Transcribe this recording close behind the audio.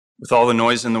With all the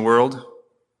noise in the world,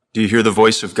 do you hear the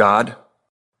voice of God?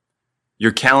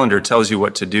 Your calendar tells you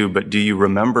what to do, but do you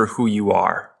remember who you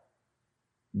are?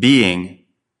 Being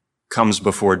comes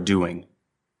before doing.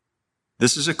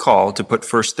 This is a call to put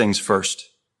first things first.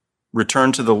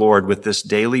 Return to the Lord with this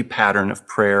daily pattern of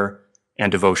prayer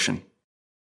and devotion.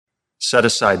 Set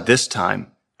aside this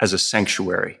time as a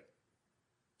sanctuary.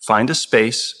 Find a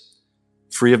space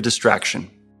free of distraction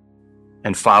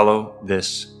and follow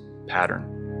this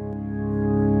pattern.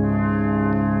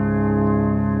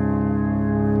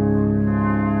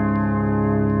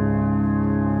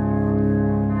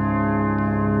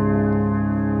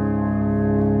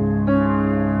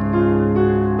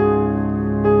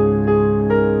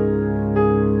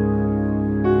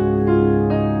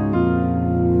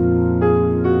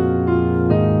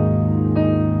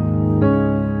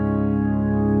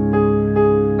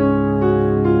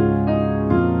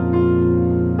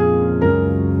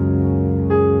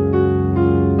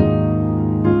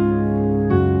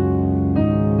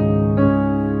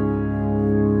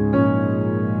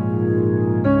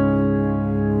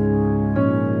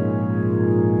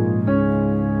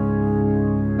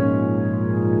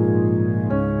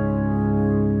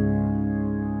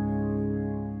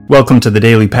 Welcome to the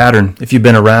Daily Pattern. If you've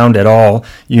been around at all,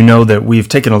 you know that we've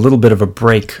taken a little bit of a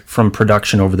break from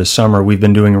production over the summer. We've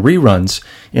been doing reruns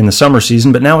in the summer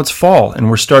season, but now it's fall, and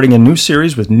we're starting a new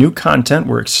series with new content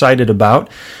we're excited about.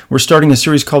 We're starting a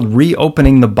series called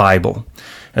Reopening the Bible.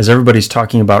 As everybody's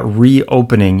talking about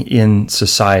reopening in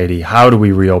society, how do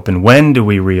we reopen? When do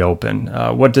we reopen?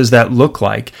 What does that look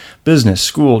like? Business,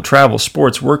 school, travel,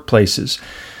 sports, workplaces.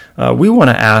 We want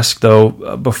to ask,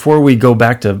 though, before we go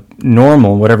back to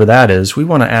normal, whatever that is, we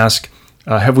want to ask,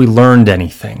 have we learned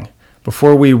anything?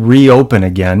 Before we reopen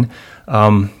again,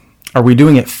 are we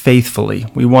doing it faithfully?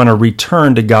 We want to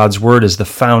return to God's Word as the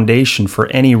foundation for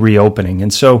any reopening.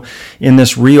 And so in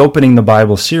this Reopening the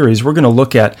Bible series, we're going to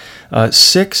look at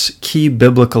 6 key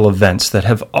biblical events that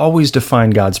have always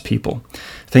defined God's people.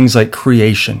 Things like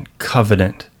creation,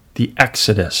 covenant, the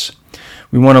Exodus.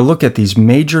 We want to look at these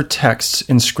major texts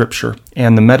in Scripture,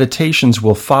 and the meditations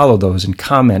will follow those and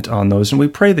comment on those. And we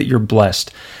pray that you're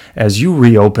blessed as you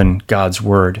reopen God's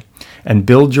Word and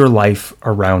build your life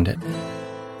around it.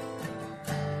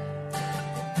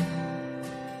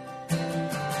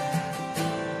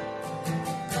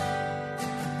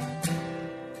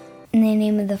 In the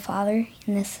name of the Father,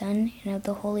 and the Son, and of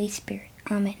the Holy Spirit.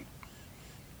 Amen.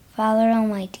 Father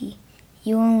Almighty,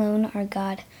 you alone are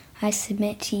God. I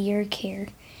submit to your care.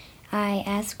 I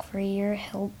ask for your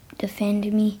help.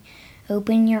 Defend me.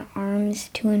 Open your arms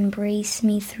to embrace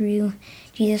me through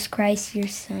Jesus Christ, your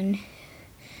Son,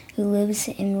 who lives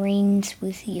and reigns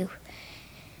with you,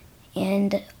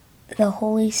 and the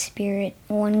Holy Spirit,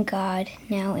 one God,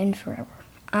 now and forever.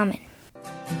 Amen.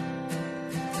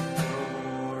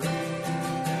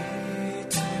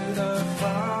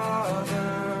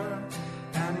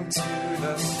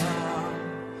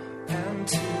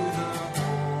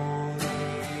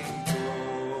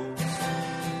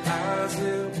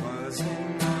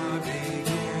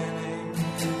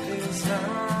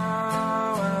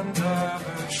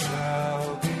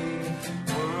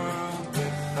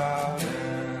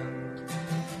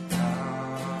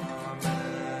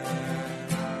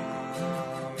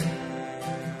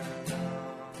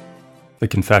 The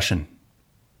Confession.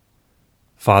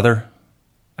 Father,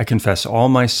 I confess all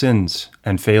my sins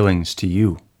and failings to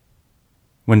you.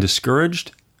 When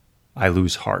discouraged, I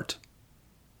lose heart.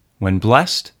 When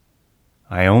blessed,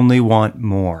 I only want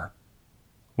more.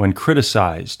 When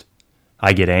criticized,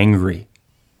 I get angry.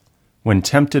 When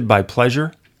tempted by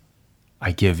pleasure,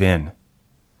 I give in.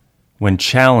 When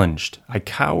challenged, I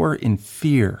cower in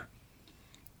fear.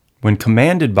 When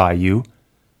commanded by you,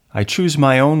 I choose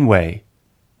my own way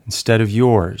instead of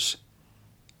yours.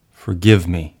 Forgive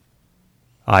me.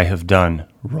 I have done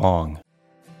wrong.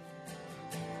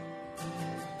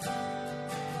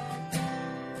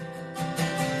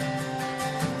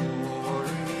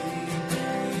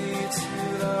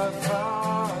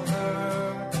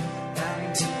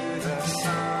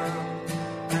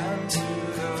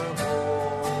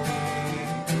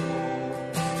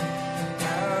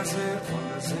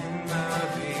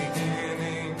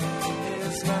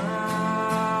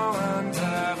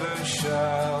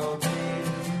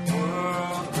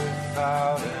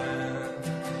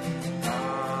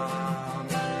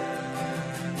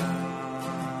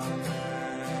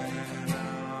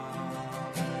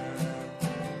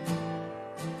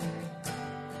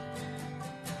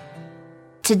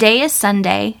 Today is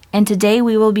Sunday, and today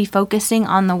we will be focusing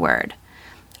on the Word.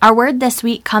 Our word this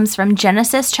week comes from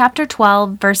Genesis chapter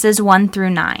 12, verses 1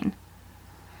 through 9.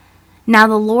 Now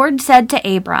the Lord said to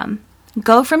Abram,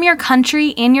 "Go from your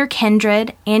country and your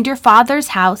kindred and your father's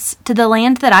house to the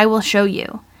land that I will show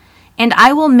you. And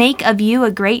I will make of you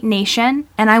a great nation,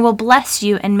 and I will bless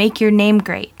you and make your name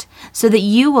great, so that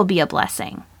you will be a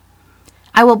blessing.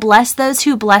 I will bless those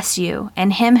who bless you,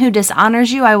 and him who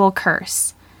dishonors you I will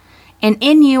curse. And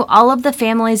in you all of the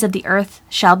families of the earth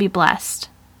shall be blessed."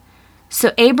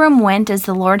 So Abram went as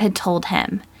the Lord had told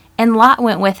him, and Lot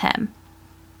went with him.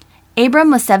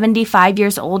 Abram was 75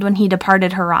 years old when he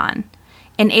departed Haran.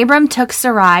 And Abram took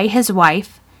Sarai his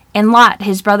wife, and Lot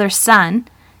his brother's son,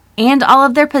 and all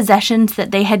of their possessions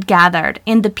that they had gathered,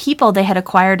 and the people they had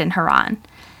acquired in Haran.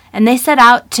 And they set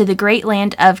out to the great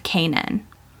land of Canaan.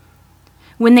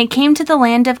 When they came to the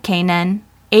land of Canaan,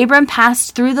 Abram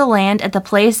passed through the land at the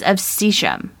place of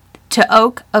Shechem, to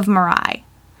Oak of Moreh.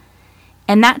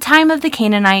 And that time of the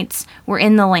Canaanites were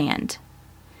in the land.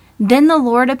 Then the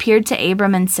Lord appeared to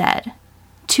Abram and said,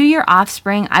 "To your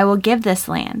offspring I will give this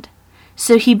land."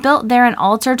 So he built there an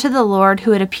altar to the Lord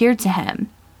who had appeared to him.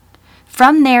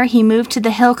 From there he moved to the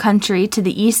hill country to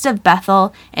the east of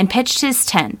Bethel and pitched his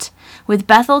tent, with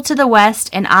Bethel to the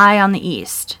west and Ai on the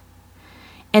east.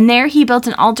 And there he built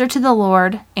an altar to the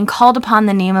Lord and called upon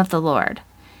the name of the Lord.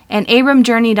 And Abram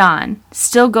journeyed on,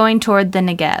 still going toward the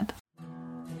Negeb.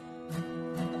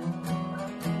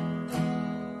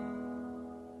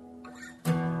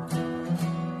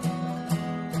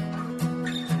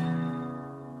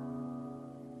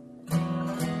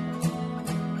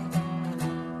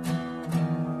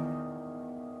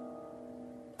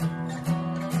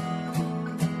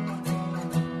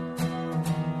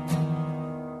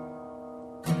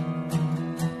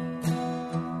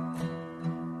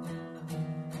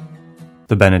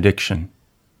 The benediction.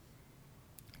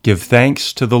 Give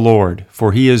thanks to the Lord,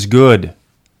 for he is good,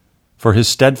 for his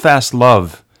steadfast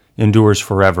love endures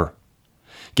forever.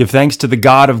 Give thanks to the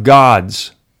God of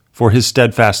gods, for his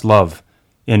steadfast love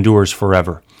endures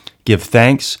forever. Give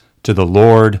thanks to the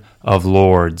Lord of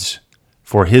lords,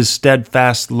 for his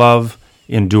steadfast love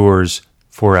endures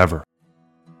forever.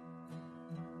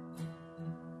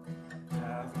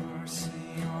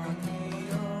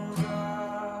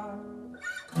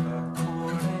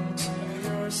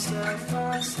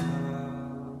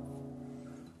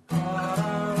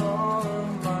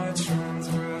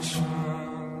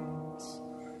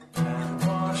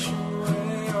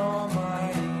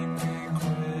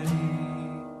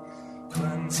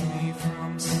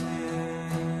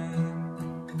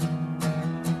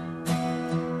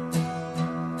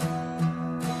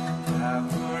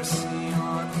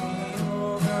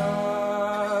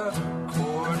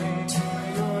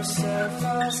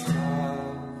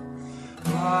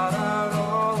 Blot out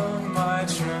all of my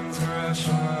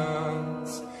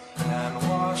transgressions, and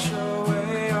wash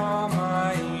away all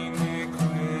my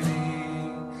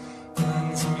iniquity.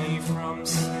 Cleanse me from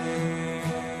sin.